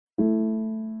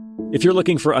If you're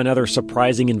looking for another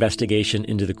surprising investigation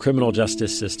into the criminal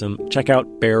justice system, check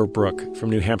out Bear Brook from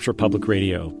New Hampshire Public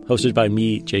Radio, hosted by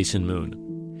me, Jason Moon.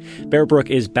 Bear Brook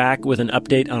is back with an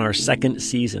update on our second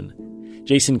season.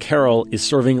 Jason Carroll is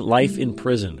serving life in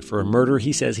prison for a murder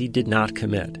he says he did not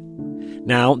commit.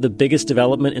 Now, the biggest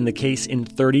development in the case in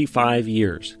 35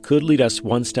 years could lead us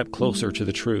one step closer to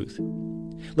the truth.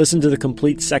 Listen to the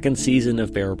complete second season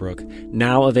of Bear Brook,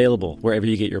 now available wherever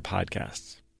you get your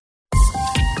podcasts.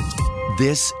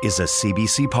 This is a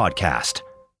CBC podcast.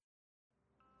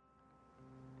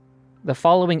 The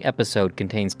following episode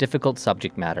contains difficult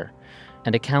subject matter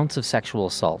and accounts of sexual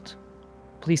assault.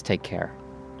 Please take care.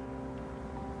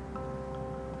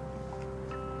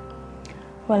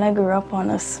 Well, I grew up on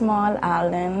a small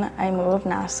island. I moved to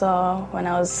Nassau when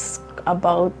I was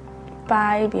about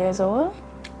 5 years old,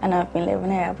 and I've been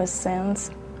living here ever since.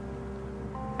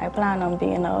 I plan on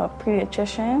being a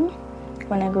pediatrician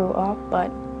when I grew up,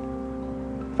 but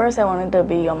first I wanted to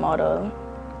be a model.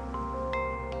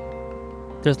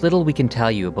 There's little we can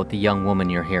tell you about the young woman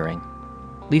you're hearing,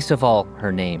 least of all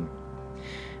her name.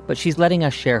 But she's letting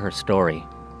us share her story.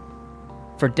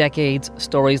 For decades,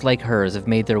 stories like hers have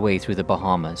made their way through the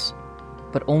Bahamas,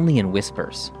 but only in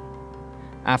whispers.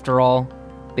 After all,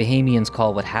 Bahamians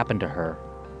call what happened to her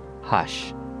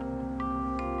hush.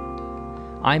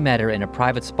 I met her in a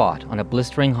private spot on a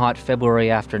blistering hot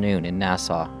February afternoon in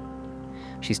Nassau.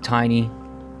 She's tiny,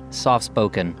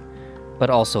 soft-spoken, but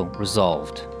also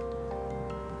resolved.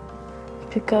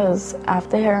 Because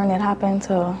after hearing it happen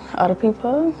to other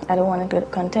people, I don't want it to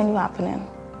continue happening.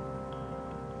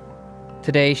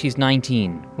 Today, she's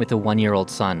 19 with a 1-year-old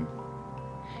son.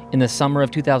 In the summer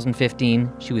of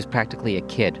 2015, she was practically a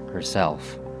kid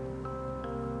herself.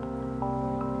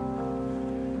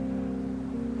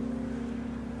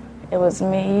 It was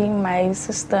me, my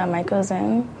sister, and my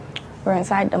cousin were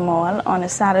inside the mall on a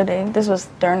Saturday. This was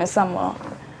during the summer.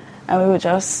 And we were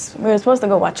supposed to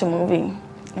go watch a movie.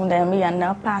 And then we ended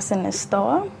up passing the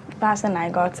store, passing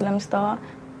Nygaard Slims store.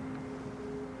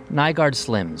 Nygaard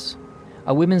Slims,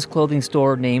 a women's clothing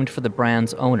store named for the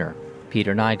brand's owner,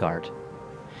 Peter Nygaard.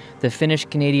 The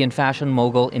Finnish-Canadian fashion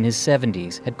mogul in his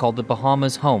 70s had called the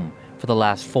Bahamas home for the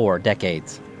last 4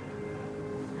 decades.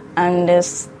 And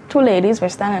these 2 ladies were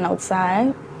standing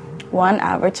outside, one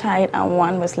average height and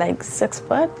one was like 6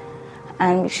 foot.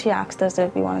 And she asked us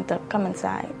if we wanted to come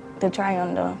inside to try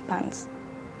on the pants.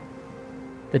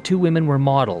 The 2 women were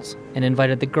models and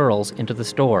invited the girls into the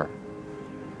store.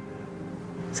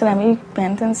 So then we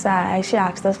went inside. She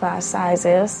asked us for our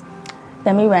sizes.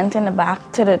 Then we went in the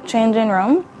back to the changing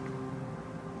room.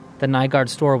 The Nygaard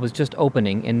store was just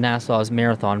opening in Nassau's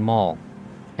Marathon Mall,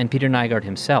 and Peter Nygaard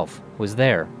himself was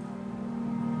there.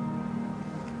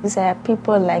 He said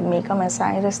people like me come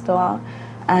inside the store,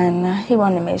 and he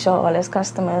wanted to make sure all his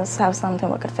customers have something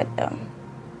that could fit them.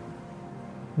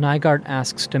 Nygaard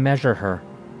asks to measure her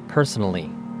personally.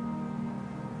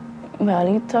 Well,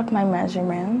 he took my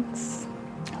measurements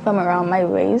from around my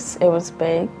waist. It was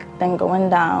big. Then going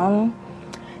down,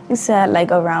 he said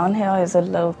like around here is a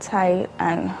little tight,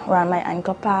 and around my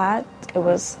ankle pad, it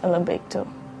was a little big too.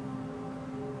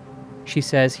 She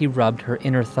says he rubbed her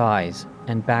inner thighs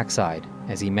and backside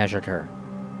as he measured her.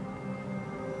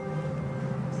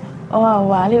 Oh,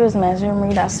 while he was measuring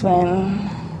me, that's when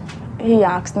he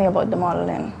asked me about the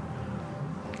modeling.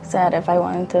 He said if I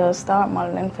wanted to start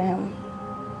modeling for him.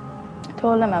 I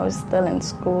told him I was still in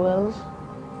school.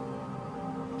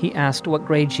 He asked what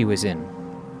grade she was in.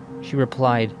 She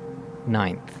replied,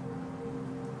 9th.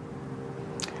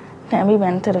 Then we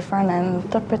went to the front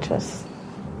and took pictures.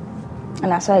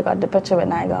 And that's how I got the picture with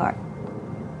Nygaard.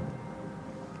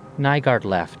 Nygaard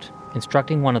left,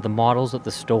 instructing one of the models at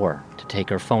the store to take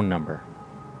her phone number.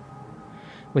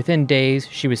 Within days,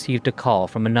 she received a call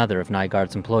from another of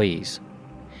Nygaard's employees.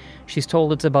 She's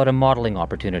told it's about a modeling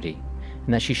opportunity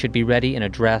and that she should be ready in a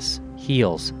dress,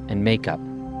 heels, and makeup.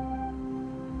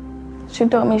 She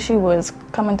told me she was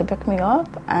coming to pick me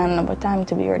up and what time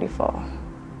to be ready for.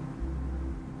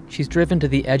 She's driven to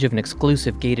the edge of an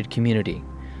exclusive gated community,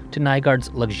 to Nygaard's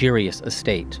luxurious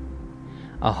estate.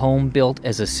 A home built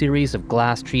as a series of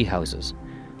glass tree houses,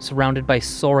 surrounded by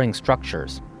soaring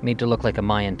structures made to look like a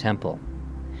Mayan temple.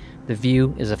 The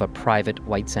view is of a private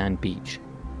white sand beach.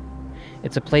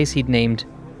 It's a place he'd named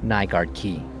Nygaard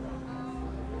Key.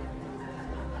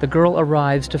 The girl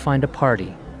arrives to find a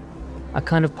party, a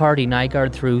kind of party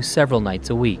Nygaard threw several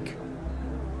nights a week.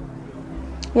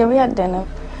 Yeah, we had dinner,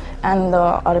 and the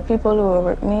other people who were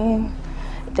with me,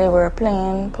 they were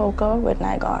playing poker with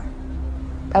Nygaard.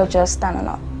 I was just standing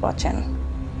up watching.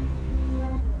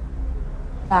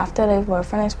 After they were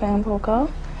finished playing poker,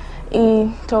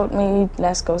 He told me,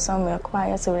 let's go somewhere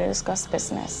quiet so we discuss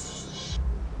business.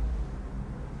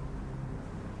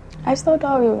 I still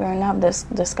thought we were going to have this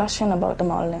discussion about the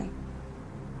modeling.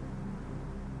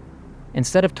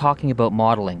 Instead of talking about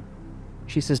modeling,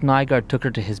 she says Nygaard took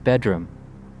her to his bedroom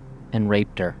and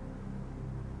raped her.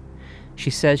 She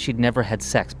says she'd never had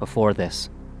sex before this.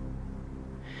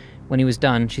 When he was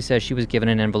done, she says she was given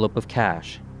an envelope of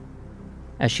cash.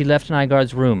 As she left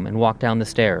Nygaard's room and walked down the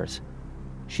stairs,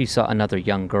 she saw another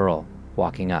young girl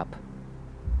walking up.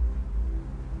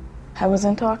 I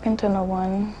wasn't talking to no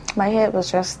one. My head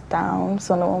was just down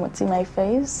so no one would see my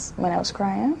face when I was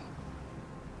crying.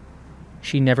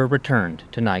 She never returned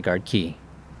to Nygaard Quay.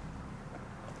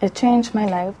 It changed my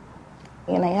life,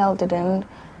 and I held it in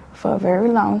for a very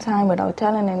long time without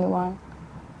telling anyone.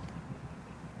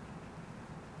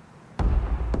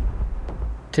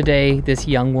 Today, this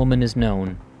young woman is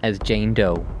known as Jane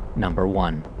Doe number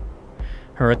 1.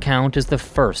 Her account is the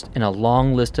first in a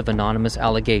long list of anonymous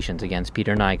allegations against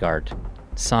Peter Nygaard,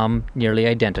 some nearly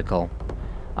identical,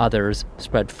 others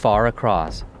spread far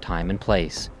across time and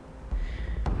place.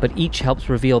 But each helps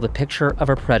reveal the picture of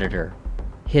a predator,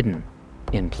 hidden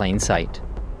in plain sight.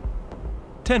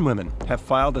 10 women have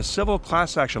filed a civil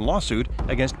class action lawsuit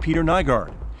against Peter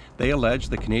Nygaard. They allege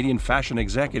the Canadian fashion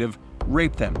executive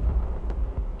raped them.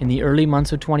 In the early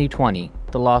months of 2020,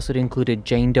 the lawsuit included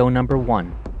Jane Doe number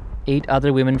 1, 8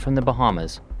 other women from the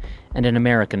Bahamas, and an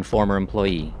American former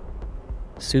employee.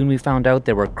 Soon we found out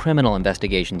there were criminal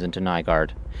investigations into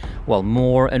Nygaard, while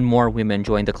more and more women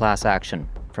joined the class action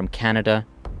from Canada,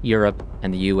 Europe,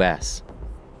 and the US.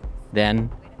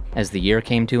 Then, as the year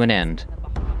came to an end,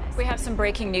 we have some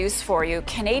breaking news for you.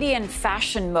 Canadian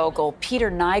fashion mogul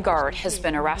Peter Nygaard has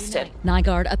been arrested.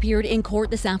 Nygaard appeared in court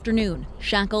this afternoon,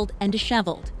 shackled and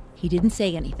disheveled. He didn't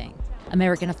say anything.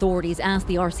 American authorities asked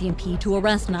the RCMP to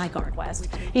arrest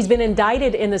Nygaard. He's been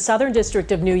indicted in the Southern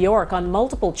District of New York on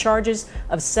multiple charges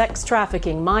of sex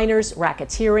trafficking minors,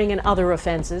 racketeering, and other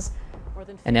offenses.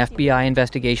 An FBI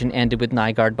investigation ended with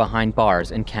Nygaard behind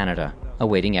bars in Canada,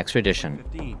 awaiting extradition.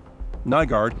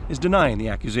 Nygaard is denying the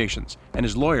accusations, and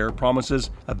his lawyer promises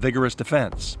a vigorous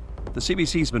defense. The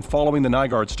CBC's been following the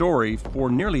Nygaard story for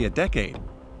nearly a decade.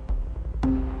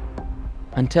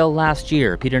 Until last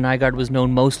year, Peter Nygaard was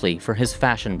known mostly for his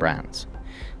fashion brands.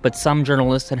 But some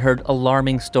journalists had heard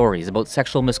alarming stories about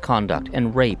sexual misconduct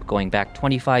and rape going back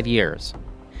 25 years.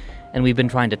 And we've been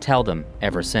trying to tell them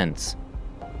ever since.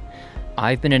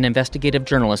 I've been an investigative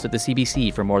journalist at the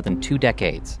CBC for more than 2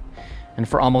 decades. And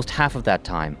for almost half of that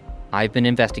time, I've been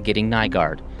investigating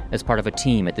Nygaard as part of a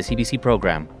team at the CBC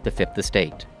program, The Fifth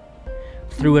Estate.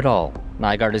 Through it all,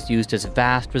 Nygaard has used his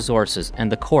vast resources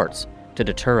and the courts to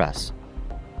deter us.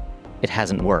 It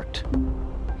hasn't worked.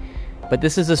 But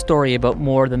this is a story about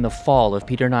more than the fall of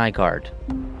Peter Nygaard.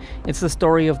 It's the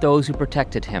story of those who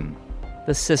protected him,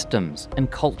 the systems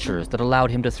and cultures that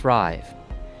allowed him to thrive,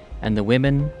 and the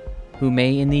women who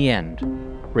may in the end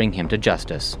bring him to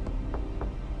justice.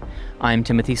 I'm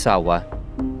Timothy Sawa,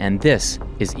 and this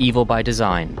is Evil by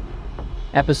Design,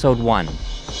 Episode 1,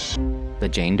 The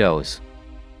Jane Does.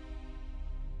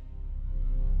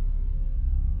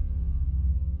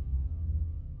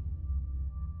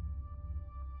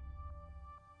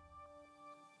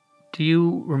 Do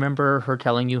you remember her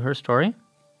telling you her story?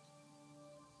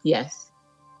 Yes.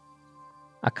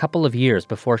 A couple of years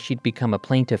before she'd become a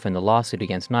plaintiff in the lawsuit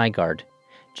against Nygaard,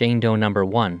 Jane Doe number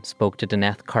 1 spoke to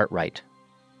Deneth Cartwright.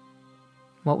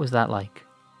 What was that like?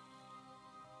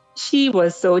 She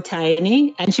was so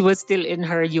tiny, and she was still in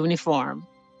her uniform.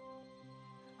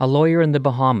 A lawyer in the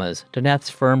Bahamas, Deneth's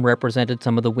firm represented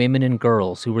some of the women and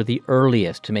girls who were the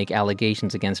earliest to make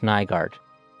allegations against Nygaard.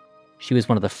 She was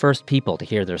one of the first people to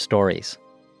hear their stories.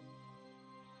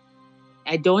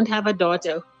 I don't have a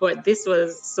daughter, but this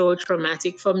was so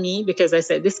traumatic for me because I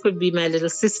said, this could be my little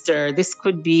sister. This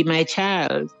could be my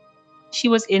child. She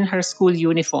was in her school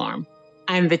uniform.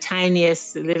 I'm the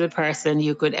tiniest little person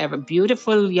you could ever,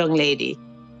 beautiful young lady.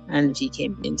 And she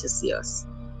came in to see us.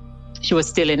 She was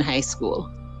still in high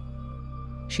school.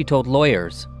 She told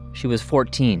lawyers she was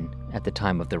 14 at the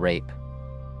time of the rape.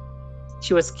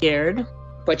 She was scared,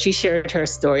 but she shared her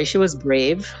story. She was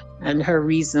brave. And her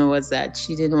reason was that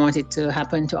she didn't want it to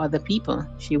happen to other people.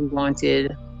 She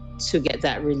wanted to get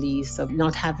that release of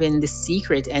not having the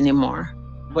secret anymore.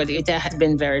 But it has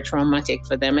been very traumatic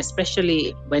for them,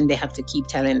 especially when they have to keep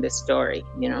telling the story,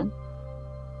 you know.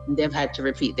 They've had to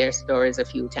repeat their stories a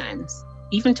few times,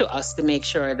 even to us, to make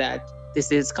sure that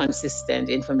this is consistent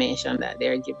information that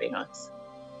they're giving us.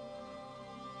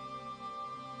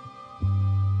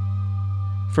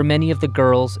 For many of the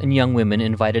girls and young women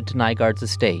invited to Nygaard's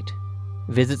estate,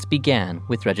 Visits began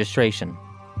with registration.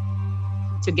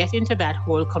 To get into that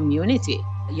whole community,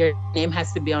 your name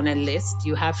has to be on a list.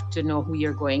 You have to know who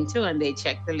you're going to, and they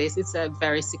check the list. It's a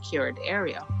very secured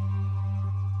area.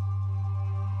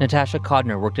 Natasha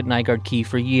Codner worked at Nygaard Key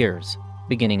for years,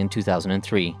 beginning in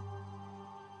 2003.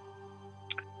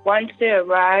 Once they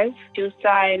arrive, you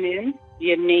sign in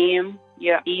your name,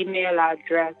 your email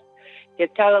address, your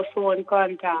telephone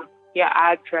contact, your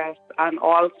address, and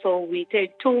also we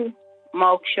take 2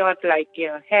 mug shots, like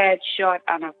your head shot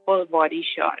and a full body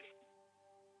shot.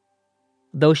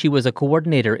 Though she was a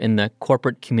coordinator in the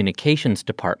corporate communications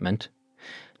department,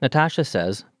 Natasha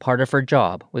says part of her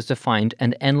job was to find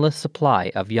an endless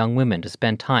supply of young women to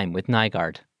spend time with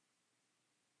Nygaard.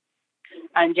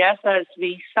 And just as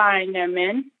we sign them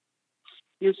in,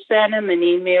 you send him an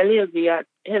email. He'll be at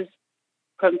his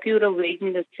computer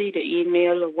waiting to see the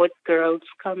email of what girls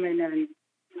coming and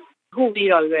who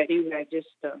we already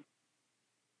registered.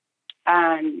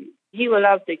 And he will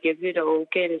have to give you the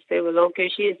okay to say, well, okay,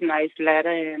 she is nice, let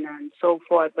her in, and so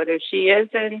forth. But if she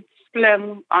isn't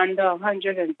slim, under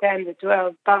 110 to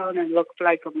 12 pounds, and looks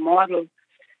like a model,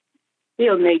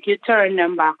 he'll make you turn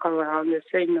them back around and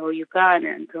say, no, you can't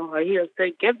enter. Or he'll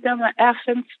say, give them an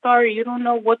effing story. You don't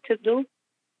know what to do.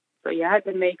 So you had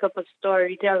to make up a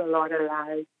story, tell a lot of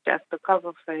lies just to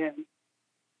cover for him.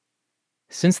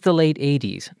 Since the late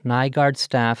 80s, Nygaard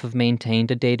staff have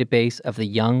maintained a database of the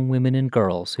young women and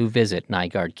girls who visit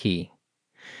Nygaard Key,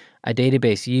 a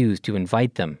database used to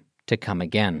invite them to come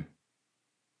again.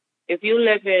 If you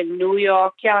live in New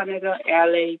York, Canada,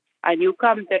 LA, and you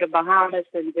come to the Bahamas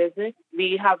and visit,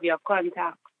 we have your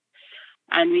contacts.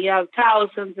 And we have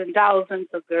thousands and thousands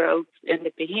of girls in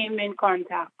the Bahamian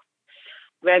contacts.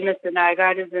 When Mr.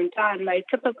 Nygaard is in town, my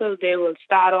typical day will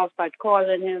start off by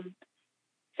calling him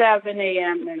 7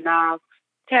 a.m. and now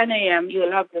 10 a.m.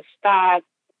 You'll have to start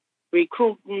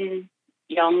recruiting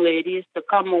young ladies to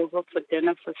come over for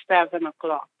dinner for 7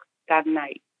 o'clock that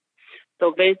night.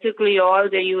 So basically all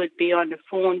day you would be on the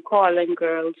phone calling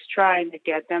girls, trying to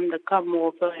get them to come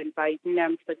over, inviting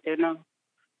them for dinner.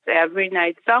 So every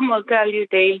night, some will tell you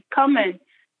they coming,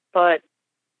 but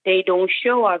they don't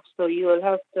show up, so you'll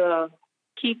have to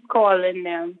keep calling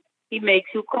them. He makes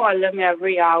you call them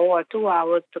every hour or 2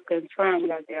 hours to confirm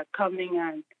that they're coming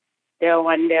and they're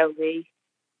on their way.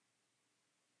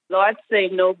 Lord say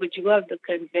no, but you have to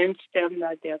convince them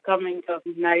that they're coming to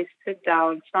a nice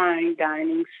sit-down, fine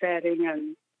dining setting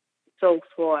and so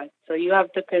forth. So you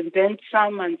have to convince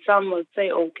some, and some will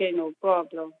say, okay, no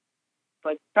problem.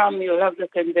 But some you'll have to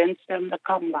convince them to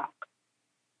come back.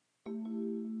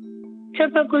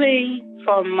 Typically,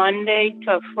 from Monday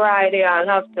to Friday, I'll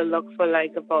have to look for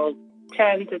like about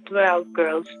 10 to 12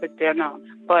 girls for dinner.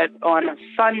 But on a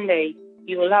Sunday,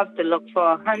 you will have to look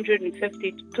for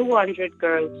 150 to 200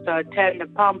 girls to attend. The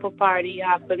Pamper Party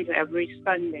happens every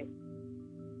Sunday.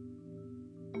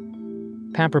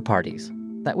 Pamper Parties.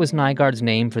 That was Nygaard's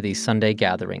name for these Sunday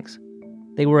gatherings.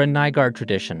 They were a Nygaard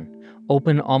tradition,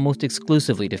 open almost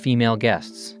exclusively to female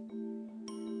guests.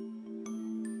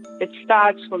 It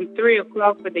starts from 3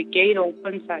 o'clock, but the gate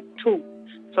opens at 2.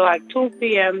 So at 2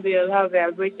 p.m., we'll have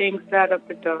everything set up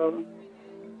at the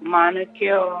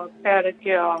manicure,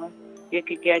 pedicure. You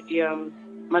could get your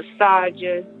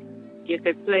massages. You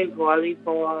could play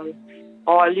volleyball.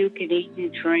 All you can eat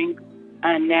and drink.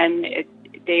 And then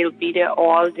they'll be there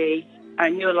all day.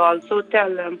 And you'll also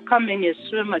tell them, come in your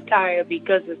swim attire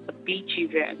because it's a beach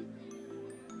event.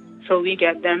 So we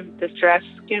get them to dress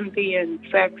skimpy and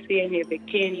sexy in your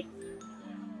bikini.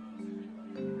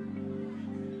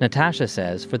 Natasha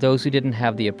says for those who didn't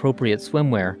have the appropriate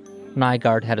swimwear,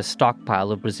 Nygaard had a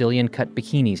stockpile of Brazilian-cut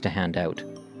bikinis to hand out.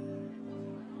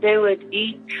 They would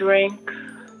eat, drink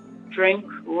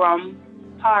rum,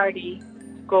 party,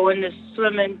 go in the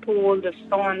swimming pool, the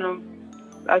sauna.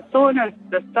 As soon as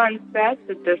the sun sets,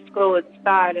 the disco would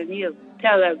start, and he'll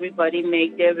tell everybody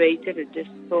make their way to the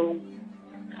disco.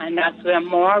 And that's where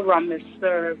more rum is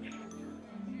served.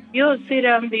 You'll see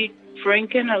them be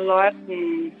drinking a lot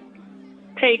and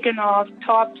taking off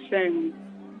tops and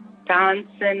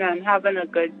dancing and having a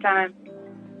good time.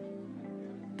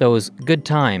 Those good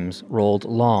times rolled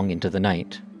long into the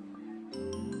night.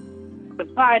 The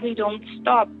party don't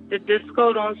stop. The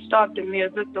disco don't stop. The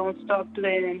music don't stop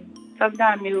playing.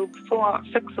 Sometimes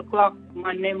 6 o'clock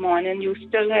Monday morning, you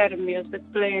still hear the music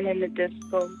playing in the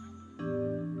disco.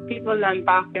 People run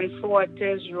back and forth to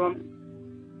his room.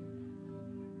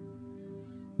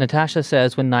 Natasha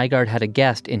says when Nygaard had a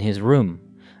guest in his room,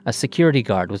 a security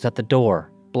guard was at the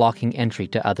door, blocking entry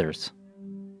to others.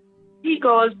 He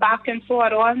goes back and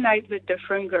forth all night with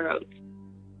different girls.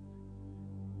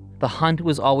 The hunt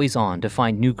was always on to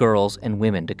find new girls and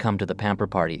women to come to the pamper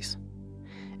parties.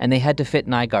 And they had to fit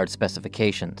Nygaard's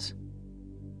specifications.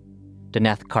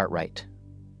 Deneth Cartwright.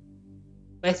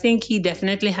 I think he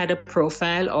definitely had a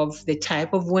profile of the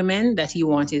type of women that he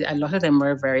wanted. A lot of them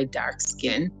were very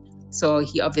dark-skinned. So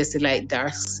he obviously liked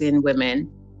dark-skinned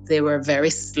women. They were very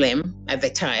slim at the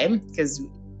time because,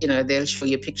 they'll show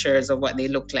you pictures of what they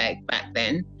looked like back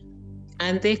then.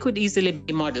 And they could easily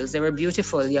be models. They were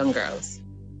beautiful young girls.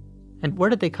 And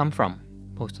where did they come from,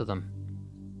 most of them?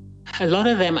 A lot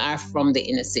of them are from the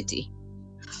inner city.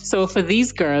 So for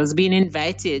these girls, being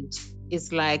invited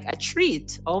is like a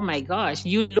treat. Oh my gosh,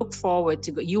 you look forward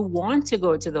to go. You want to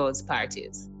go to those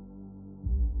parties.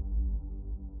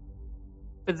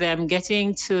 For them,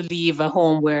 getting to leave a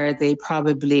home where they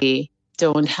probably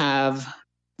don't have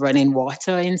running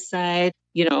water inside,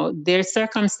 their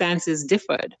circumstances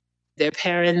differed. Their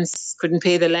parents couldn't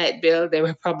pay the light bill. They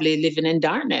were probably living in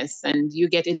darkness. And you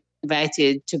get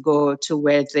invited to go to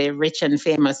where the rich and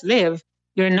famous live,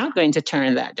 you're not going to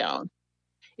turn that down.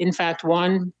 In fact,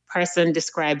 one person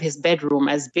described his bedroom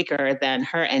as bigger than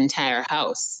her entire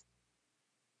house.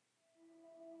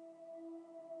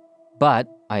 But,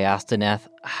 I asked Deneth,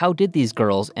 how did these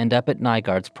girls end up at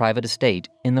Nygaard's private estate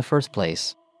in the first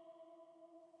place?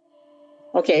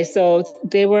 Okay, so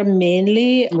they were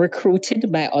mainly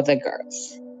recruited by other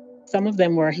girls. Some of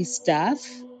them were his staff.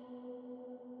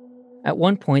 At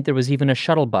one point, there was even a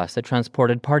shuttle bus that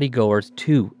transported partygoers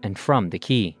to and from the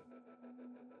Key.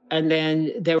 And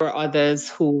then there were others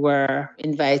who were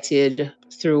invited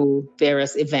through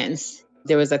various events.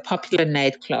 There was a popular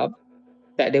nightclub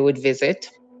that they would visit,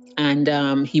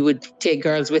 and he would take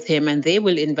girls with him, and they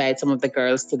will invite some of the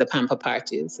girls to the pamper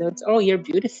parties. So it's, oh, you're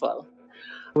beautiful.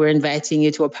 We're inviting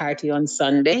you to a party on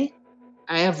Sunday.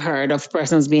 I have heard of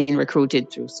persons being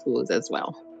recruited through schools as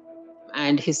well.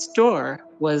 And his store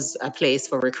was a place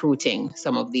for recruiting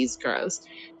some of these girls.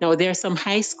 Now, there are some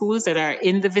high schools that are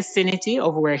in the vicinity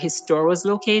of where his store was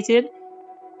located.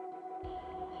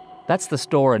 That's the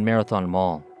store in Marathon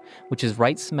Mall, which is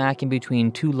right smack in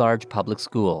between two large public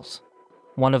schools.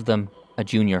 One of them, a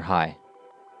junior high.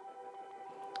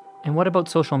 And what about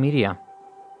social media?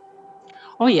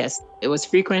 Oh, yes. It was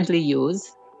frequently used.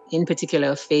 In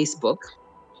particular, Facebook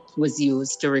was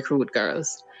used to recruit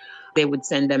girls. They would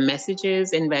send them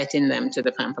messages inviting them to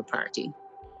the pamper party.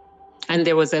 And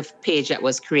there was a page that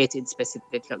was created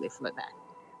specifically for that.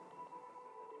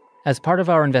 As part of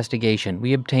our investigation,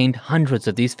 we obtained hundreds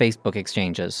of these Facebook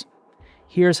exchanges.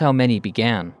 Here's how many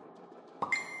began.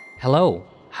 Hello,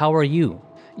 how are you?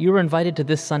 You were invited to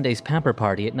this Sunday's pamper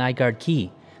party at Nygaard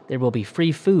Key. There will be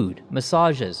free food,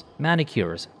 massages,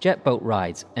 manicures, jet boat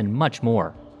rides, and much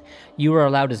more. You are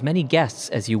allowed as many guests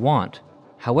as you want.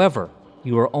 However,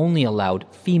 you are only allowed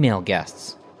female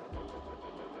guests.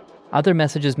 Other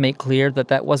messages make clear that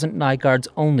that wasn't Nygaard's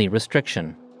only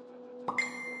restriction.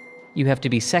 You have to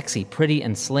be sexy, pretty,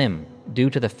 and slim, due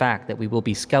to the fact that we will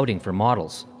be scouting for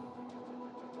models.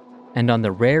 And on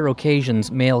the rare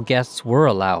occasions male guests were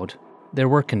allowed, there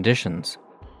were conditions.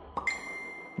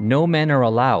 No men are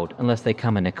allowed unless they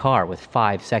come in a car with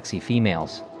 5 sexy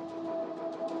females.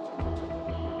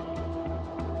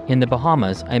 In the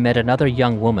Bahamas, I met another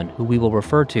young woman who we will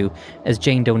refer to as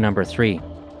Jane Doe number 3.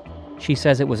 She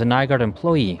says it was a Nygaard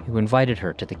employee who invited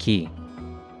her to the Key.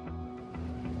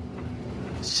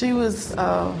 She was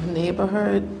a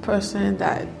neighborhood person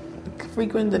that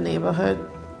frequented the neighborhood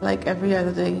like every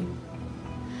other day.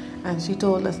 And she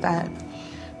told us that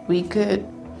we could,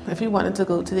 if we wanted to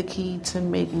go to the Key to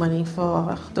make money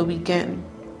for the weekend,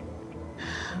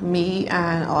 me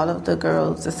and all of the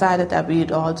girls decided that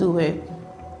we'd all do it.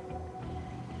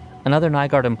 Another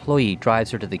Nygaard employee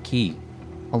drives her to the Key,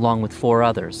 along with 4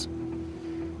 others.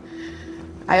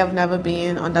 I have never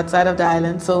been on that side of the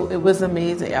island, so it was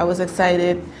amazing. I was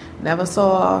excited. Never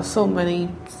saw some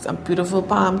beautiful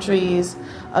palm trees,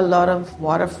 a lot of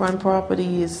waterfront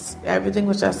properties. Everything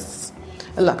was just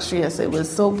luxurious. It was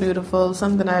so beautiful,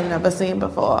 something I've never seen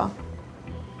before.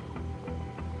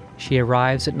 She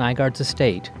arrives at Nygaard's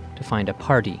estate to find a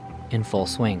party in full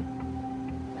swing.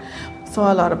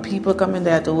 Saw a lot of people coming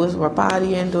there. Those were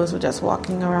partying, those were just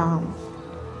walking around.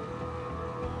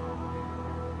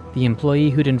 The employee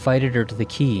who'd invited her to the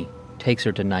Key takes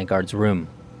her to Nygaard's room.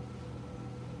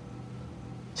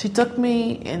 She took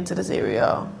me into this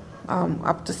area,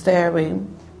 up the stairway.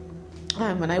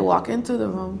 And when I walked into the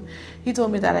room, he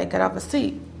told me that I could have a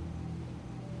seat.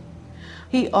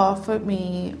 He offered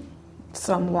me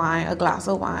some wine, a glass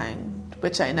of wine,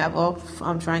 which I never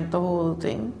drank the whole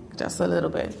thing, just a little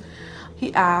bit.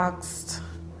 He asked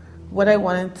what I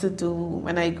wanted to do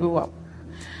when I grew up.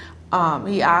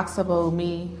 He asked about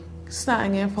me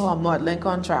starting in for a modeling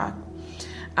contract.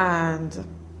 And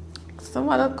some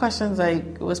other questions,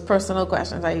 it was personal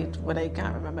questions, but I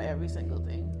can't remember every single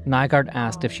thing. Nygaard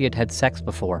asked if she had had sex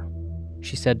before.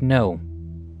 She said no.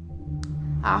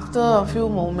 After a few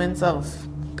moments of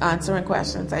answering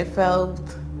questions, I felt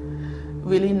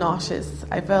really nauseous.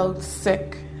 I felt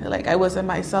sick, like I wasn't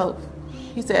myself.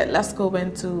 He said, let's go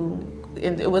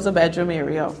it was a bedroom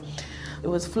area. It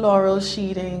was floral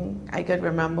sheeting. I could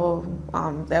remember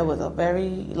there was a very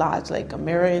large, a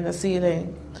mirror in the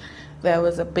ceiling. There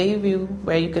was a bay view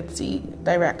where you could see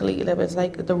directly. It was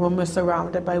like the room was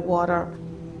surrounded by water.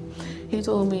 He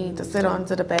told me to sit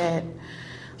onto the bed.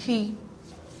 He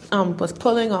was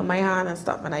pulling on my hand and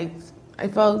stuff, and I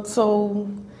felt so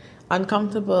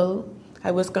uncomfortable. I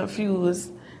was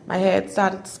confused. My head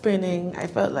started spinning. I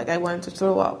felt like I wanted to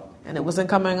throw up, and it wasn't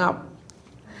coming up.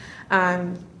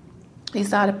 And he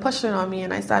started pushing on me,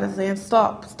 and I started saying,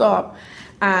 stop, stop.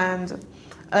 And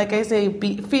like I say,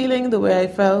 feeling the way I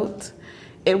felt,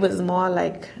 it was more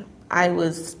like I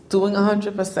was doing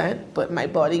 100%, but my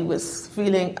body was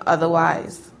feeling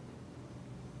otherwise.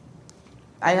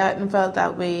 I hadn't felt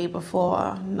that way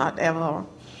before, not ever.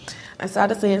 I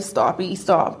started saying, stop, he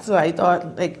stopped. So I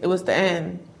thought it was the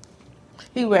end.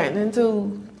 He went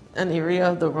into an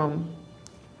area of the room,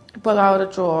 pulled out a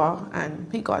drawer, and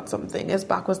he got something. His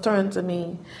back was turned to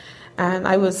me. And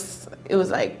it was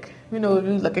like, you're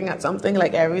looking at something,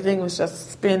 like everything was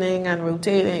just spinning and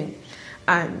rotating.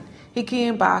 And he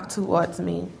came back towards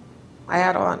me. I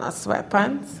had on a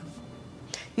sweatpants.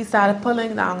 He started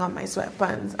pulling down on my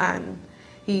sweatpants, and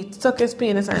he took his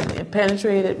penis and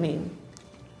penetrated me.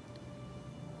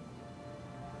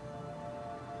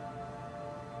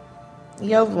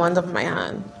 He held one of my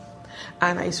hand,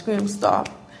 and I screamed, stop,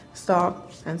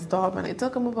 stop, and stop. And it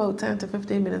took him about 10 to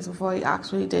 15 minutes before he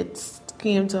actually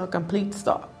came to a complete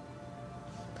stop.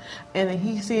 And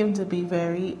he seemed to be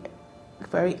very,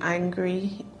 very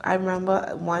angry. I remember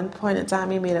at one point in time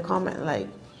he made a comment like,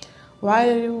 why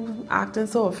are you acting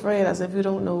so afraid, as if you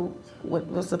don't know what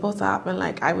was supposed to happen?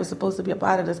 Like I was supposed to be a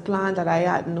part of this plan that I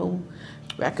had no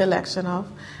recollection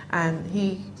of. And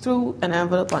he threw an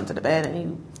envelope onto the bed and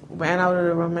he ran out of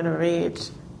the room in a rage.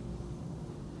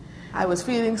 I was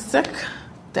feeling sick,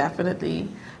 definitely.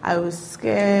 I was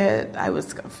scared, I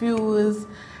was confused,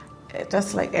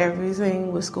 just like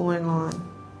everything was going on.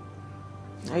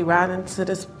 I ran into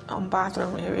this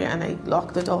bathroom area and I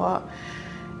locked the door,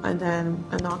 and then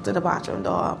I knocked at the bathroom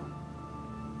door.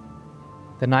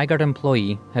 The Nygaard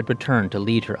employee had returned to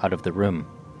lead her out of the room.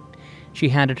 She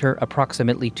handed her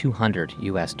approximately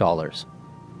 $200.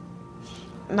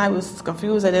 And I was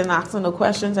confused. I didn't ask her no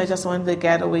questions. I just wanted to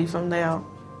get away from there.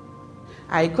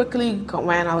 I quickly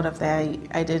went out of there.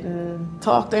 I didn't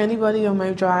talk to anybody on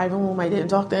my drive home. I didn't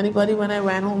talk to anybody when I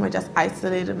went home. I just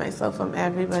isolated myself from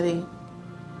everybody.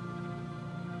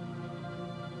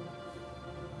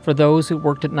 For those who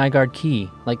worked at Nygaard Quay,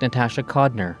 like Natasha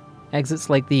Codner, exits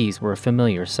like these were a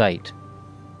familiar sight.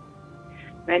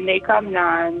 When they come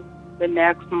down the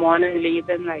next morning,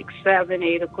 leaving like 7,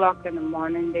 8 o'clock in the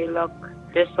morning, they look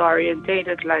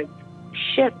disorientated, like,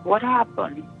 shit, what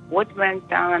happened? What went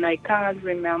down? I can't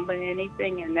remember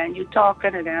anything. And then you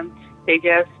talking to them, they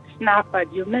just snap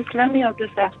at you, miss, let me out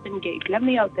this effing gate. Let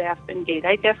me out the effing gate.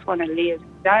 I just want to leave.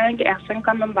 I ain't effing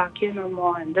coming back here no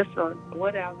more, and this or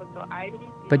whatever. So I don't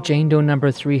know. But Jane Doe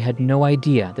number 3 had no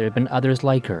idea there had been others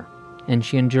like her, and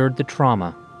she endured the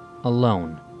trauma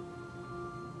alone.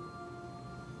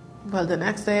 Well, the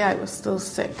next day I was still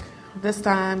sick. This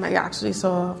time I actually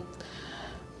saw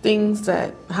things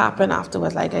that happened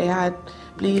afterwards. Like I had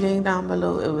bleeding down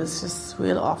below. It was just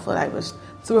real awful. I was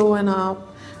throwing up.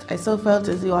 I still felt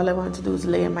as though all I wanted to do was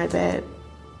lay in my bed.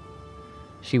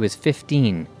 She was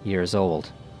 15 years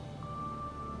old.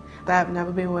 I've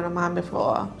never been with a man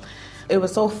before. It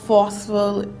was so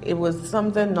forceful. It was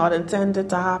something not intended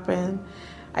to happen.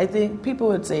 I think people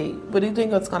would say, what do you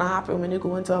think is going to happen when you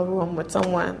go into a room with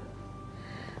someone?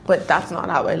 But that's not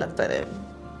how I looked at it.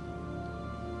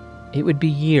 It would be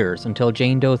years until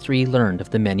Jane Doe 3 learned of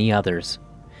the many others.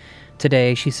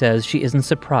 Today, she says she isn't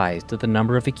surprised that the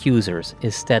number of accusers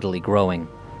is steadily growing.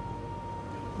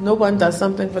 No one does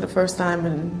something for the first time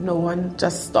and no one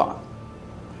just stops.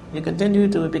 You continue to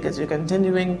do it because you're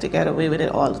continuing to get away with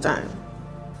it all the time.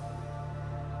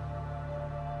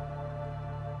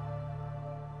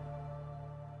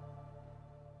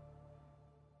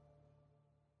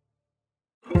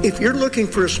 If you're looking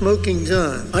for a smoking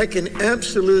gun, I can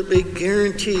absolutely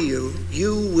guarantee you,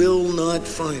 you will not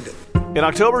find it. In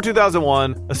October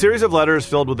 2001, a series of letters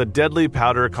filled with a deadly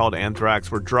powder called anthrax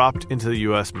were dropped into the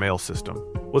U.S. mail system.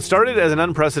 What started as an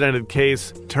unprecedented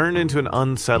case turned into an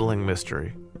unsettling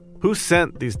mystery. Who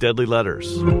sent these deadly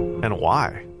letters? And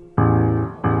why?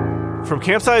 From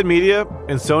Campside Media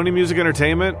and Sony Music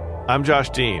Entertainment, I'm Josh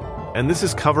Dean, and this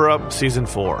is Cover Up Season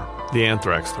 4, The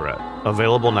Anthrax Threat.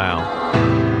 Available now.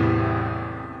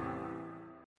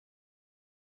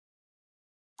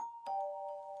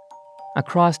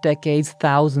 Across decades,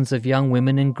 thousands of young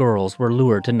women and girls were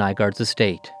lured to Nygard's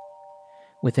estate.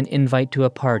 With an invite to a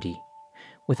party,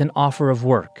 with an offer of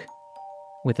work,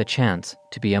 with a chance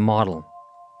to be a model.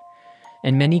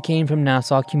 And many came from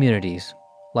Nassau communities,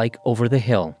 like Over the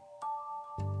Hill.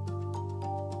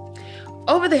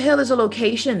 Over the Hill is a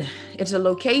location. It's a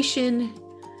location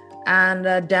and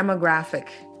a demographic.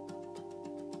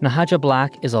 Nahaja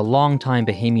Black is a longtime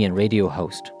Bahamian radio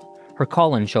host. Her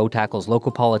call-in show tackles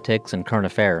local politics and current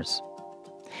affairs.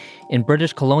 In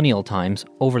British colonial times,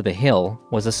 Over the Hill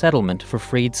was a settlement for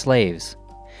freed slaves.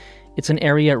 It's an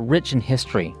area rich in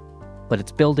history, but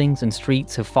its buildings and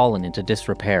streets have fallen into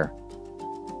disrepair.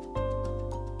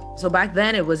 So back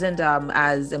then, it wasn't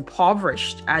as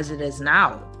impoverished as it is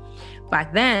now.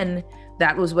 Back then,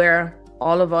 that was where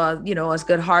all of us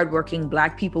good, hardworking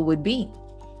Black people would be.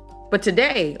 But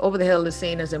today, Over the Hill is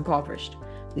seen as impoverished,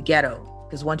 the ghetto.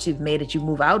 Because once you've made it, you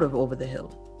move out of Over the Hill.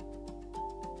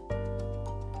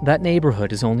 That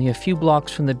neighborhood is only a few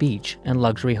blocks from the beach and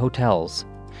luxury hotels.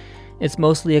 It's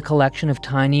mostly a collection of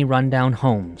tiny, rundown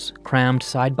homes, crammed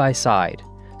side by side,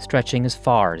 stretching as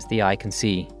far as the eye can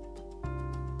see.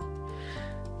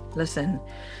 Listen,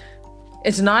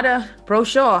 it's not a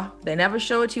brochure. They never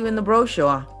show it to you in the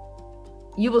brochure.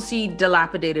 You will see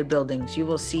dilapidated buildings. You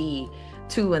will see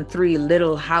 2 and 3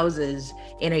 little houses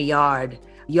in a yard.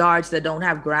 Yards that don't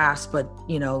have grass, but,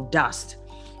 dust.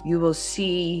 You will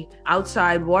see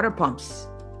outside water pumps,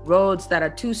 roads that are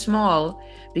too small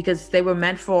because they were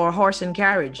meant for horse and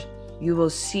carriage. You will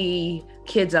see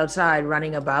kids outside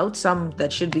running about, some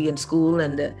that should be in school,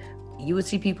 and you would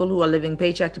see people who are living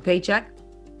paycheck to paycheck.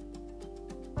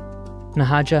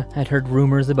 Nahaja had heard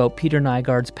rumors about Peter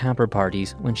Nygard's pamper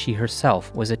parties when she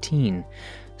herself was a teen,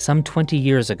 some 20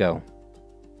 years ago.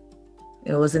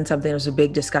 It wasn't something that was a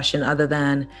big discussion other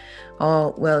than,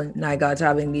 Nygard's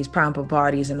having these pamper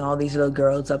parties and all these little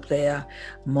girls up there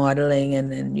modeling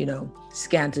and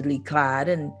scantily clad.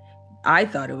 And I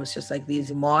thought it was just like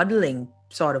these modeling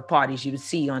sort of parties you would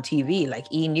see on TV, like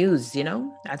E! News,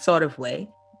 that sort of way.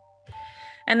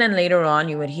 And then later on,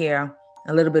 you would hear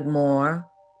a little bit more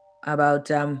about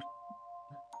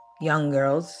young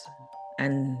girls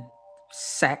and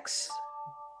sex.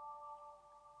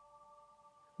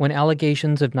 When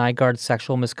allegations of Nygard's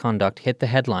sexual misconduct hit the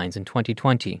headlines in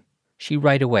 2020, she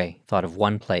right away thought of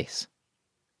one place.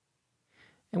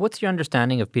 And what's your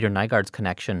understanding of Peter Nygard's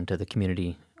connection to the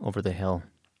community Over the Hill?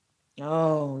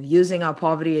 Oh, using our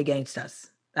poverty against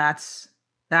us. That's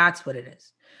what it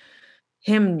is.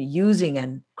 Him using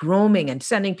and grooming and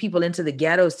sending people into the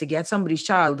ghettos to get somebody's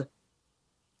child.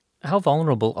 How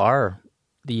vulnerable are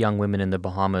the young women in the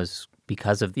Bahamas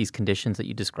because of these conditions that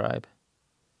you describe?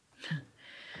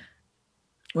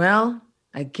 Well,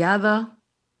 I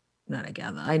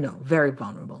know, very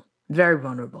vulnerable, very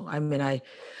vulnerable. I mean, I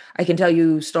can tell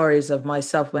you stories of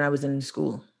myself when I was in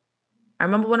school. I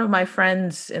remember one of my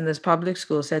friends in this public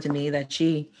school said to me that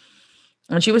she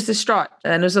was distraught.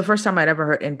 And it was the first time I'd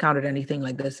ever encountered anything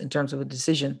like this in terms of a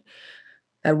decision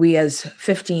that we as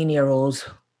 15-year-olds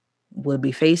would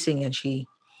be facing. And she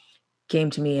came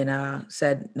to me and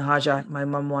said, Nahaja, my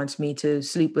mom wants me to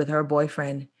sleep with her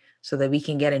boyfriend so that we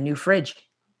can get a new fridge.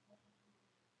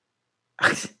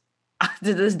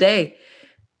 To this day,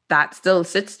 that still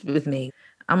sits with me.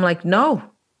 I'm like, no,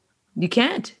 you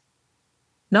can't.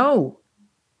 No.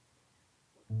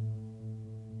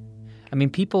 I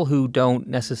mean, people who don't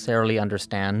necessarily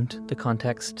understand the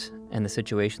context and the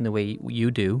situation the way you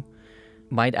do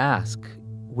might ask,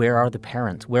 where are the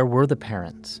parents? Where were the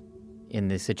parents in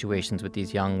these situations with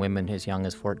these young women as young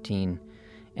as 14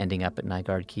 ending up at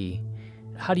Nygard Quay?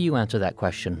 How do you answer that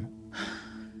question?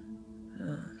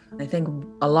 I think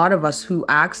a lot of us who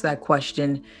ask that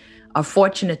question are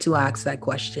fortunate to ask that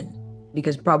question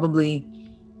because probably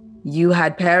you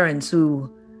had parents who,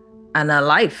 and a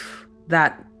life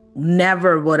that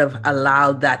never would have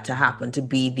allowed that to happen, to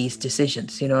be these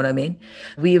decisions. You know what I mean?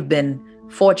 We have been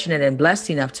fortunate and blessed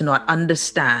enough to not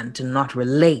understand, to not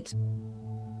relate.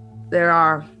 There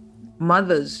are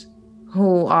mothers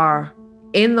who are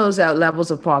in those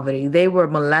levels of poverty. They were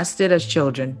molested as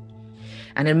children.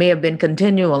 And it may have been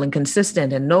continual and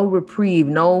consistent and no reprieve,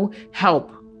 no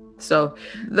help. So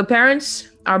the parents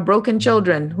are broken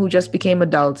children who just became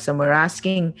adults, and we're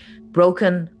asking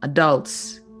broken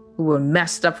adults who were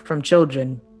messed up from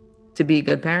children to be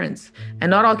good parents. And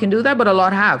not all can do that, but a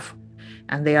lot have.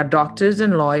 And they are doctors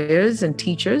and lawyers and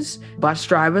teachers, bus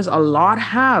drivers. A lot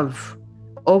have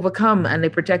overcome and they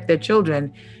protect their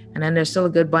children. And then there's still a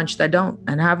good bunch that don't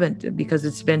and haven't because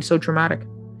it's been so traumatic.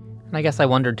 And I guess I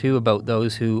wonder too about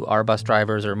those who are bus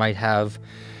drivers or might have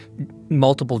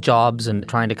multiple jobs and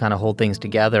trying to kind of hold things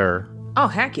together. Oh,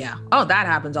 heck yeah. Oh, that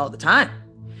happens all the time.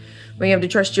 When you have to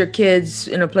trust your kids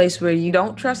in a place where you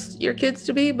don't trust your kids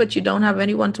to be, but you don't have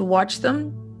anyone to watch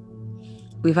them.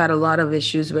 We've had a lot of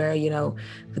issues where,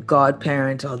 the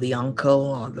godparent or the uncle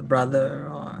or the brother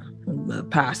or the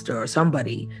pastor or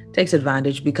somebody takes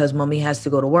advantage because mommy has to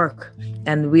go to work.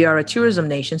 And we are a tourism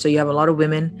nation, so you have a lot of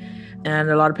women and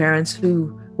a lot of parents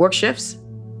who work shifts.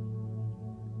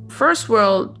 First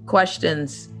world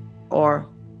questions or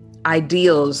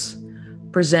ideals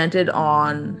presented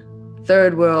on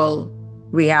third world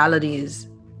realities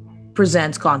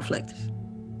presents conflict.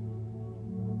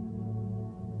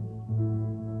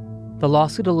 The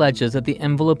lawsuit alleges that the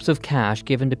envelopes of cash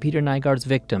given to Peter Nygard's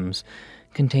victims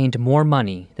contained more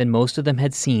money than most of them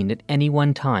had seen at any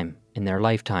one time in their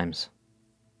lifetimes.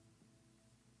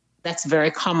 That's very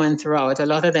common throughout. A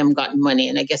lot of them got money,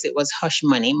 and I guess it was hush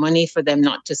money for them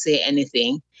not to say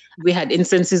anything. We had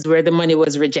instances where the money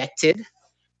was rejected,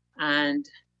 and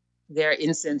there are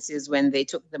instances when they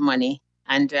took the money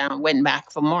and went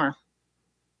back for more.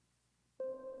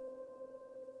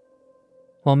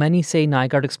 While many say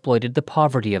Nygard exploited the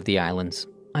poverty of the islands,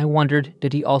 I wondered,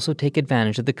 did he also take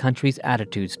advantage of the country's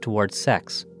attitudes towards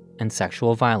sex and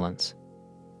sexual violence?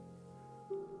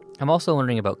 I'm also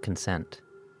wondering about consent.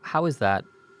 How is that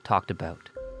talked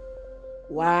about?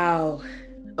 Wow.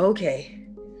 Okay.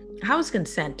 How is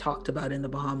consent talked about in the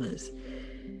Bahamas?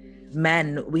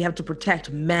 Men, we have to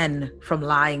protect men from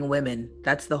lying women.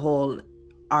 That's the whole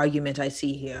argument I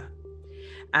see here.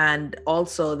 And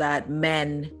also that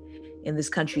men in this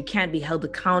country can't be held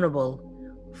accountable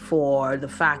for the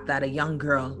fact that a young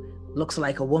girl looks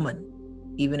like a woman,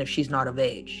 even if she's not of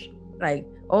age. Like,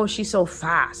 oh, she's so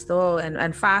fast. Oh,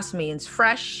 and fast means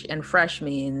fresh, and fresh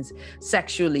means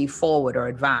sexually forward or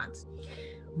advanced.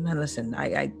 Man, listen,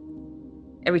 I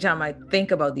every time I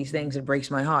think about these things, it breaks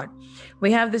my heart.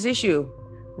 We have this issue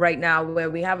right now where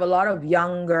we have a lot of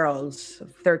young girls,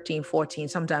 13, 14.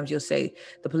 Sometimes you'll say,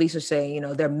 the police are saying,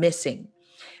 they're missing.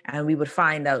 And we would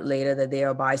find out later that they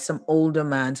are by some older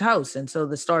man's house. And so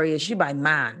the story is, she by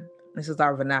man. This is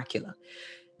our vernacular.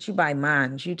 She by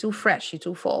man. She too fresh. She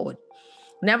too forward.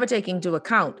 Never taking into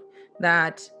account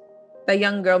that the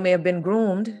young girl may have been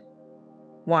groomed.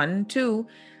 1, 2,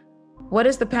 what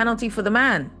is the penalty for the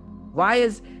man? Why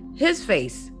is his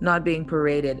face not being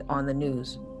paraded on the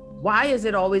news? Why is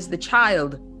it always the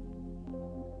child?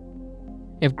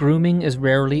 If grooming is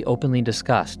rarely openly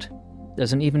discussed,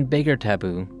 there's an even bigger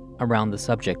taboo around the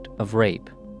subject of rape.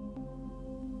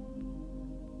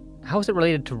 How is it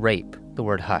related to rape, the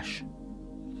word hush?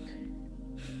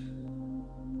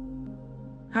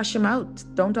 Hush him out.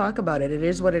 Don't talk about it. It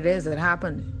is what it is. It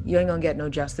happened. You ain't gonna get no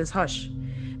justice. Hush.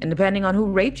 And depending on who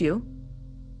raped you,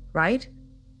 right?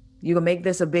 You're gonna make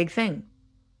this a big thing.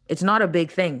 It's not a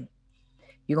big thing.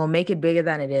 You're gonna make it bigger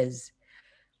than it is.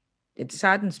 It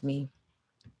saddens me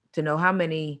to know how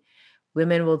many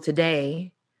women will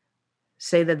today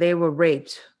say that they were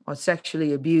raped or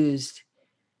sexually abused.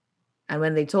 And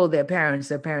when they told their parents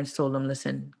told them,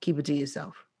 listen, keep it to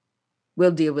yourself.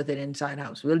 We'll deal with it inside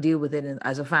house. We'll deal with it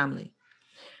as a family.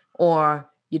 Or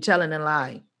you're telling a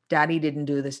lie. Daddy didn't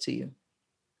do this to you.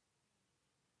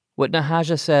 What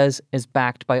Nahaja says is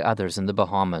backed by others in the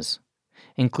Bahamas,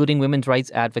 including women's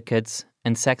rights advocates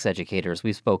and sex educators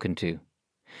we've spoken to,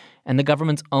 and the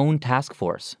government's own task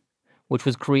force, which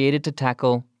was created to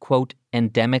tackle, quote,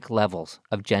 endemic levels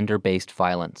of gender-based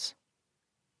violence.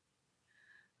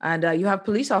 And you have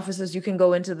police officers, you can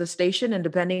go into the station, and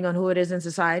depending on who it is in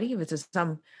society, if it's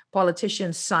some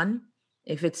politician's son,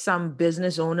 if it's some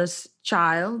business owner's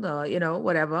child,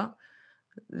 whatever,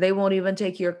 they won't even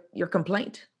take your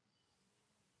complaint.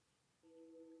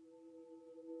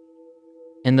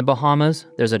 In the Bahamas,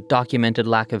 there's a documented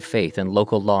lack of faith in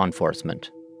local law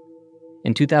enforcement.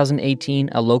 In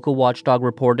 2018, a local watchdog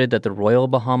reported that the Royal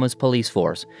Bahamas Police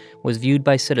Force was viewed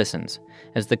by citizens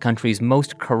as the country's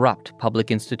most corrupt public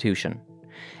institution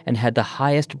and had the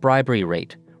highest bribery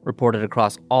rate reported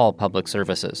across all public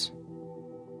services.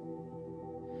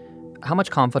 How much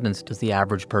confidence does the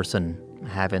average person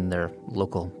have in their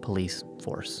local police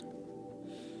force?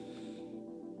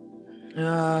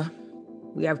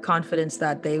 We have confidence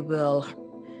that they will,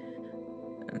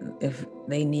 if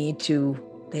they need to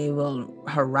They will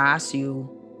harass you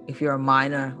if you're a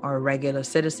minor or a regular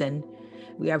citizen.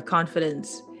 We have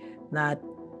confidence that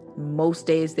most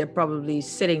days they're probably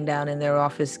sitting down in their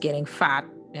office getting fat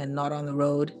and not on the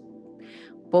road.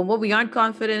 But what we aren't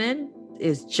confident in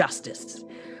is justice.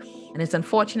 And it's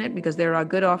unfortunate because there are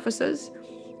good officers,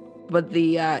 but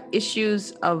the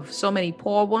issues of so many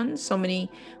poor ones, so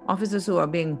many officers who are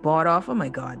being bought off, oh my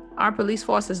God. Our police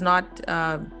force is not,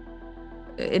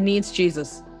 it needs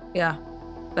Jesus. Yeah,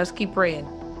 let's keep praying.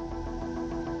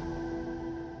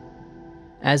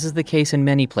 As is the case in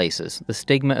many places, the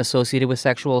stigma associated with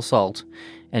sexual assault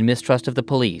and mistrust of the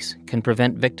police can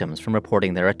prevent victims from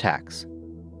reporting their attacks.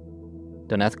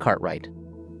 Doneth Cartwright.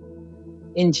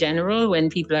 In general, when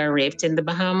people are raped in the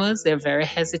Bahamas, they're very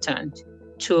hesitant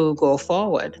to go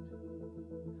forward.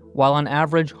 While on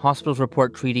average, hospitals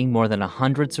report treating more than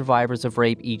 100 survivors of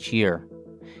rape each year,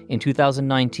 in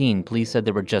 2019, police said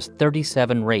there were just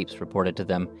 37 rapes reported to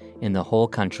them in the whole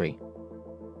country.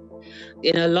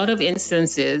 In a lot of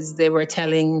instances, they were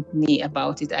telling me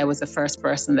about it. I was the first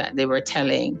person that they were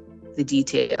telling the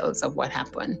details of what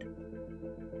happened.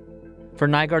 For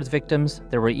Nygaard's victims,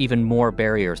 there were even more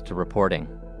barriers to reporting.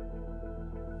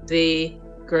 The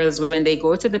girls, when they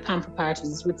go to the pamper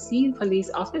parties, would see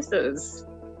police officers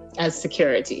as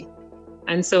security.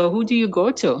 And so who do you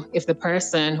go to if the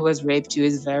person who has raped you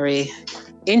is very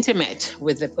intimate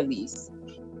with the police?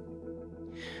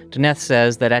 Doneth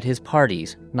says that at his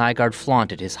parties, Nygaard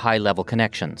flaunted his high-level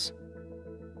connections.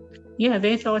 Yeah,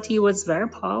 they thought he was very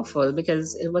powerful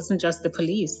because it wasn't just the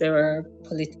police. There were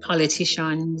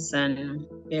politicians and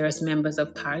various members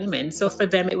of parliament. So for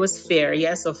them, it was fair,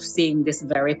 yes, of seeing this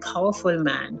very powerful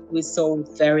man who is so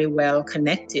very well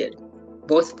connected,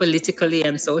 both politically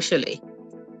and socially.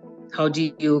 How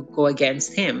do you go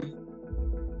against him?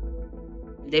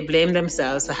 They blame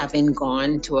themselves for having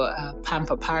gone to a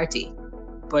pamper party.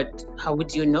 But how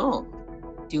would you know?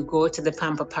 You go to the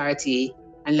pamper party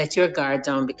and let your guard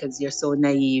down because you're so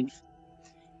naive.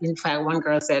 In fact, one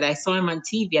girl said, I saw him on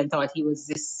TV and thought he was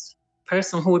this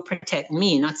person who would protect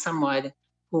me, not someone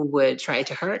who would try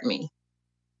to hurt me.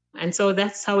 And so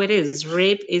that's how it is.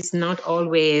 Rape is not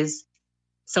always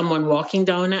someone walking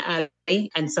down an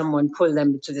alley and someone pull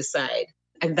them to the side.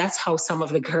 And that's how some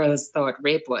of the girls thought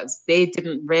rape was. They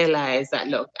didn't realize that,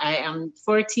 look, I am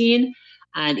 14,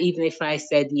 and even if I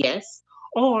said yes,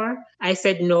 or I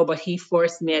said no, but he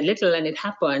forced me a little and it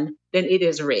happened, then it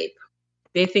is rape.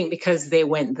 They think because they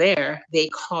went there, they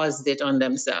caused it on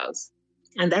themselves.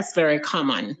 And that's very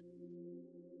common.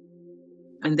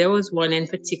 And there was one in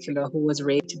particular who was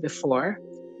raped before.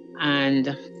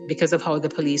 And because of how the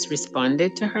police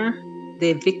responded to her,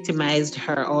 they victimized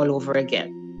her all over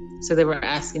again. So they were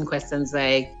asking questions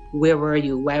like, where were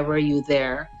you? Why were you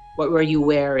there? What were you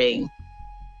wearing?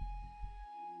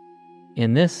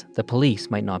 In this, the police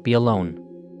might not be alone.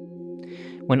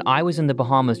 When I was in the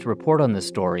Bahamas to report on this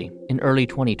story in early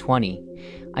 2020,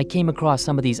 I came across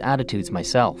some of these attitudes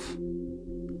myself.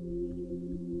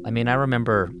 I mean, I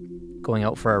remember going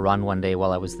out for a run one day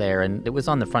while I was there, and it was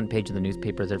on the front page of the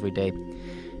newspapers every day.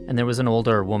 And there was an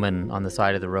older woman on the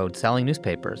side of the road selling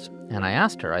newspapers. And I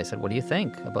asked her, I said, what do you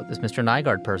think about this Mr.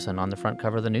 Nygaard person on the front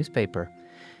cover of the newspaper?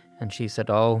 And she said,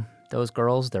 oh, those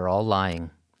girls, they're all lying.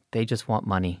 They just want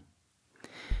money.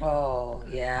 Oh,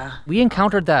 yeah. We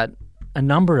encountered that a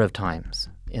number of times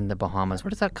in the Bahamas. Where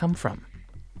does that come from?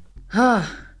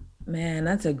 Man,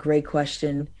 that's a great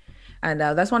question. And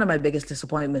that's one of my biggest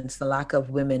disappointments, the lack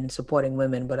of women supporting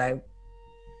women. But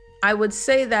I would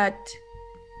say that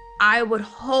I would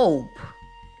hope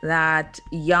that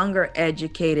younger,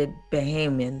 educated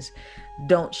Bahamians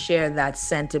don't share that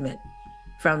sentiment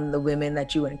from the women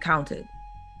that you encountered.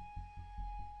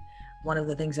 One of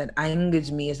the things that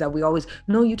angers me is that we always,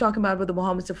 no, you're talking about the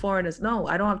Bahamas to foreigners. No,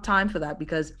 I don't have time for that,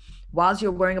 because whilst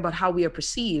you're worrying about how we are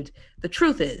perceived, the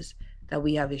truth is that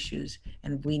we have issues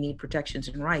and we need protections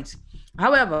and rights.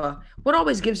 However, what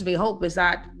always gives me hope is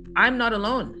that I'm not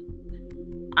alone.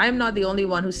 I'm not the only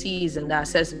one who sees and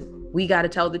says, we got to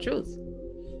tell the truth.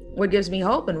 What gives me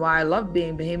hope and why I love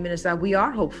being Bahamian is that we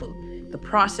are hopeful. The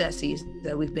processes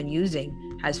that we've been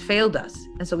using has failed us.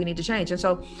 And so we need to change. And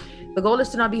so the goal is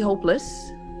to not be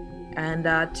hopeless and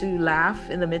to laugh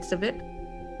in the midst of it.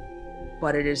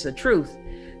 But it is the truth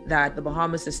that the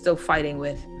Bahamas is still fighting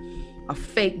with a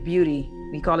fake beauty.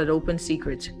 We call it open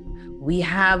secret. We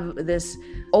have this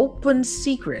open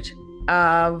secret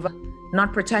of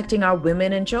not protecting our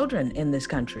women and children in this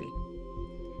country.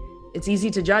 It's easy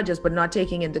to judge us, but not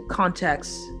taking into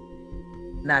context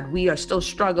that we are still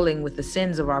struggling with the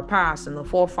sins of our past and the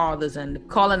forefathers and the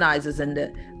colonizers and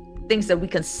the things that we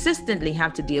consistently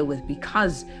have to deal with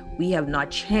because we have not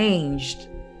changed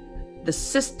the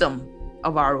system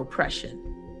of our oppression.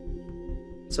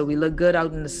 So we look good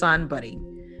out in the sun, buddy.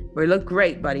 We look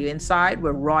great, buddy. Inside,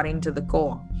 we're rotting to the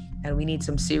core, and we need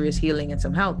some serious healing and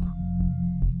some help.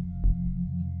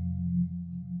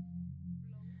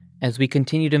 As we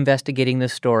continued investigating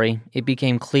this story, it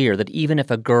became clear that even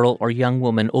if a girl or young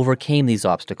woman overcame these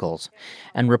obstacles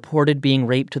and reported being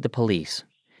raped to the police,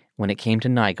 when it came to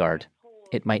Nygaard,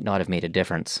 it might not have made a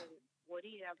difference.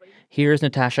 Here's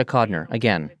Natasha Codner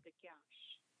again.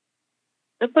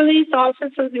 The police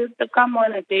officers used to come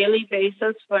on a daily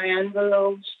basis for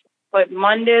envelopes, but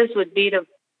Mondays would be the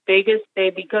biggest day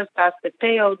because that's the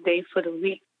payout day for the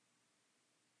week.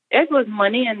 It was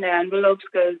money in the envelopes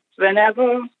because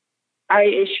whenever I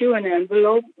issue an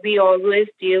envelope, we always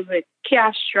deal with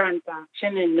cash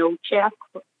transaction and no check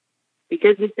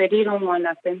because he said he don't want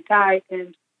nothing tied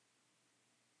in.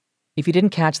 If you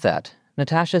didn't catch that,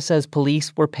 Natasha says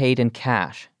police were paid in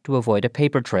cash to avoid a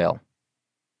paper trail.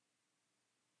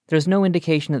 There's no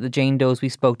indication that the Jane Does we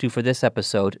spoke to for this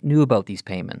episode knew about these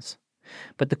payments.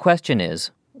 But the question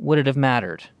is, would it have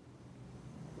mattered?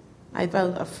 I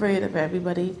felt afraid of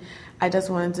everybody. I just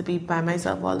wanted to be by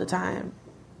myself all the time.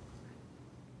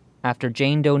 After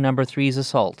Jane Doe number 3's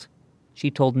assault, she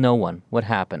told no one what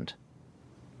happened.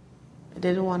 I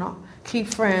didn't want to keep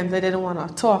friends. I didn't want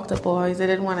to talk to boys. I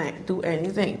didn't want to do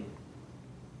anything.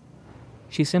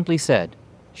 She simply said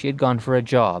she had gone for a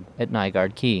job at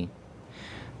Nygaard Quay.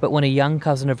 But when a young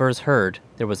cousin of hers heard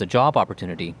there was a job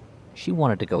opportunity, she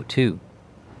wanted to go too.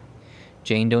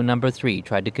 Jane Doe number 3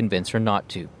 tried to convince her not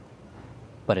to,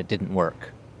 but it didn't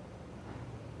work.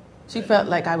 She felt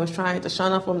like I was trying to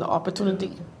shun her from the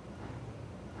opportunity.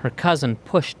 Her cousin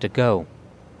pushed to go,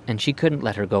 and she couldn't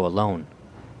let her go alone.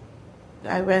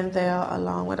 I went there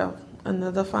along with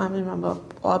another family member,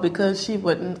 all because she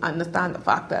wouldn't understand the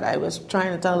fact that I was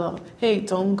trying to tell her, hey,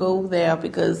 don't go there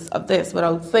because of this,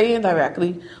 without saying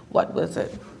directly what was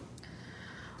it.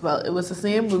 Well, it was the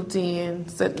same routine,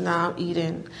 sitting down,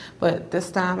 eating, but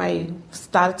this time I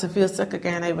started to feel sick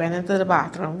again. I went into the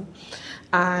bathroom,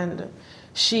 and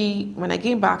when I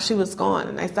came back, she was gone,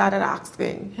 and I started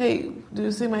asking, hey, do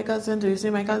you see my cousin? Do you see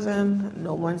my cousin?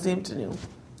 No one seemed to know.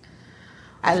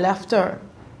 I left her,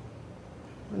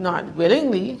 not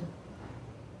willingly.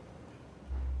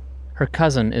 Her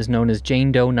cousin is known as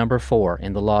Jane Doe number 4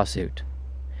 in the lawsuit.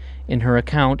 In her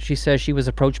account, she says she was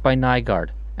approached by Nygaard,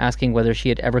 asking whether she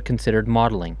had ever considered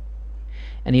modeling,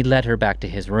 and he led her back to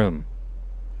his room.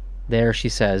 There, she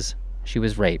says, she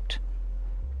was raped.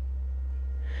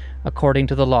 According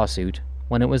to the lawsuit,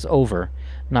 when it was over,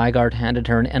 Nygaard handed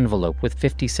her an envelope with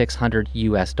 $5,600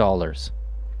 US.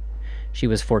 She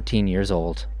was 14 years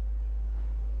old.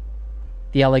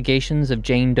 The allegations of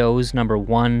Jane Does number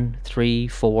 1, 3,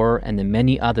 4, and the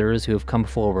many others who have come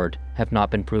forward have not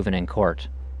been proven in court.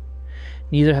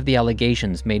 Neither have the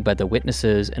allegations made by the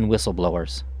witnesses and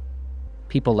whistleblowers.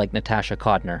 People like Natasha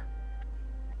Codner.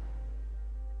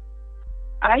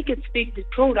 I could speak the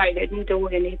truth. I didn't do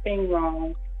anything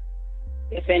wrong.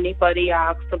 If anybody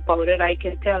asks about it, I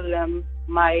can tell them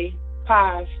my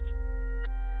past.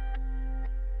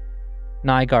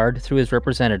 Nygaard, through his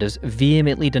representatives,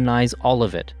 vehemently denies all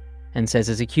of it and says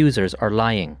his accusers are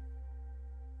lying.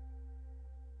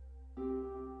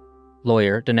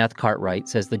 Lawyer Daneth Cartwright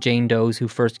says the Jane Does who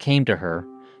first came to her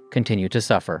continue to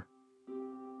suffer.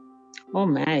 Oh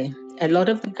my. A lot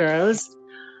of the girls,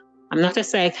 I'm not a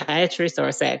psychiatrist or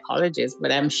a psychologist,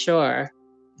 but I'm sure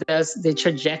there's the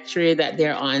trajectory that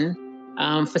they're on.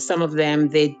 For some of them,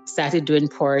 they started doing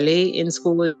poorly in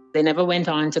school. They never went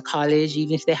on to college,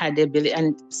 even if they had the ability,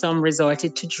 and some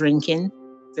resorted to drinking.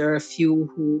 There are a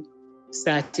few who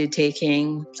started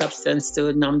taking substance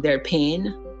to numb their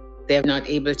pain. They're not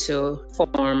able to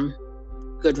form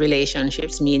good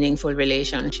relationships, meaningful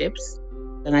relationships.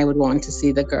 And I would want to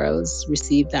see the girls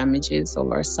receive damages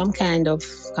or some kind of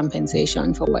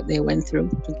compensation for what they went through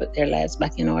to put their lives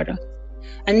back in order.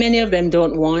 And many of them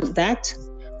don't want that.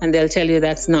 And they'll tell you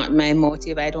that's not my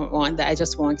motive. I don't want that. I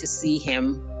just want to see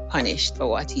him punished for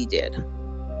what he did.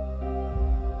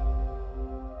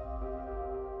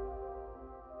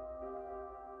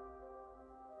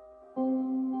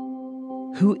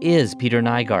 Who is Peter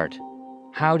Nygaard?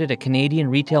 How did a Canadian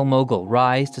retail mogul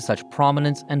rise to such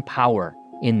prominence and power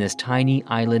in this tiny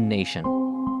island nation?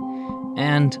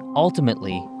 And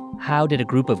ultimately, how did a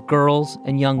group of girls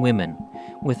and young women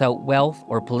without wealth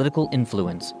or political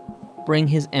influence bring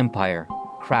his empire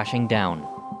crashing down?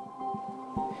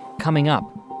 Coming up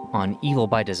on Evil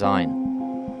by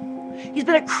Design. He's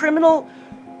been a criminal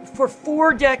for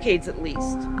 4 decades at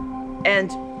least.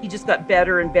 And he just got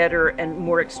better and better and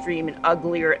more extreme and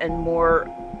uglier and more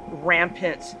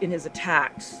rampant in his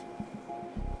attacks.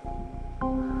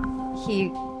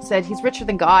 He said he's richer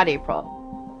than God,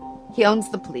 April. He owns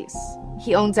the police.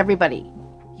 He owns everybody.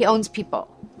 He owns people.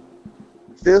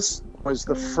 This was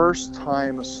the first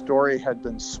time a story had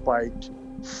been spiked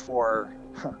for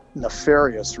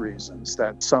nefarious reasons,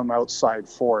 that some outside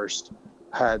force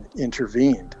had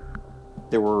intervened.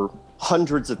 There were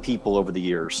hundreds of people over the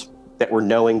years that were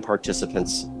knowing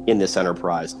participants in this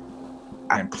enterprise.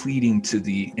 I'm pleading to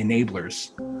the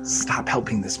enablers, stop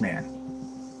helping this man.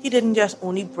 He didn't just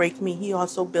only break me, he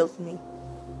also built me.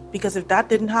 Because if that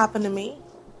didn't happen to me,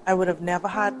 I would have never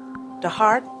had the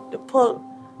heart to pull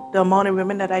the amount of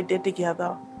women that I did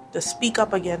together to speak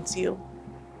up against you.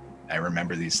 I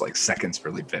remember these seconds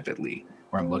really vividly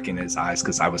where I'm looking in his eyes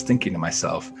because I was thinking to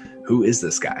myself, who is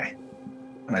this guy?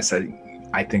 And I said,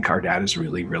 I think our dad is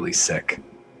really, really sick.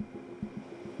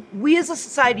 We as a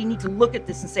society need to look at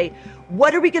this and say,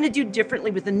 what are we going to do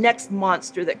differently with the next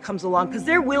monster that comes along? Because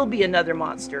there will be another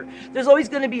monster. There's always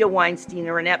going to be a Weinstein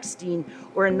or an Epstein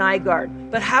or a Nygaard.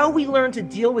 But how we learn to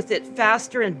deal with it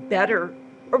faster and better,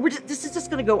 or this is just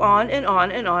going to go on and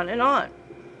on and on and on.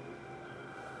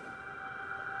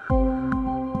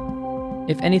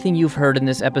 If anything you've heard in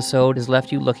this episode has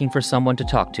left you looking for someone to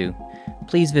talk to,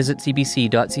 please visit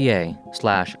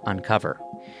cbc.ca/uncover.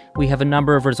 We have a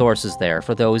number of resources there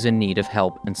for those in need of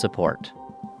help and support.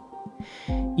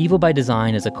 Evil by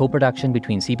Design is a co-production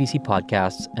between CBC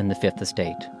Podcasts and The Fifth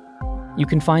Estate. You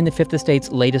can find The Fifth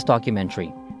Estate's latest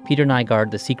documentary, Peter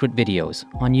Nygaard: The Secret Videos,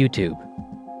 on YouTube.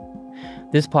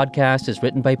 This podcast is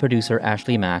written by producer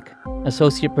Ashley Mack,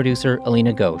 associate producer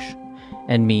Alina Ghosh,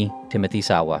 and me, Timothy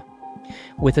Sawa,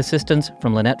 with assistance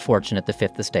from Lynette Fortune at The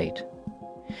Fifth Estate.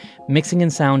 Mixing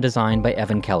and sound design by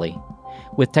Evan Kelly,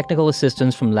 with technical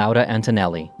assistance from Laura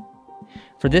Antonelli.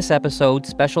 For this episode,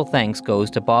 special thanks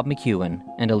goes to Bob McEwen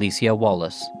and Alicia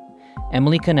Wallace.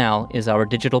 Emily Canal is our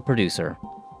digital producer.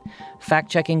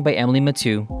 Fact-checking by Emily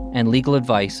Mathieu and legal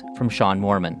advice from Sean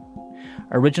Moorman.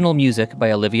 Original music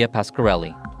by Olivia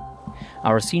Pasquarelli.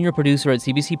 Our senior producer at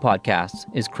CBC Podcasts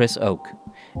is Chris Oak,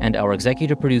 and our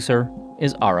executive producer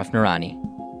is Arif Noorani.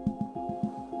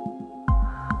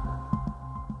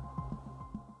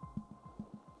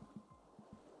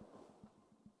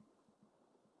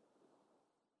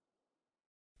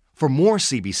 For more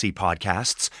CBC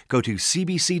podcasts, go to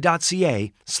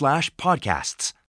cbc.ca/podcasts.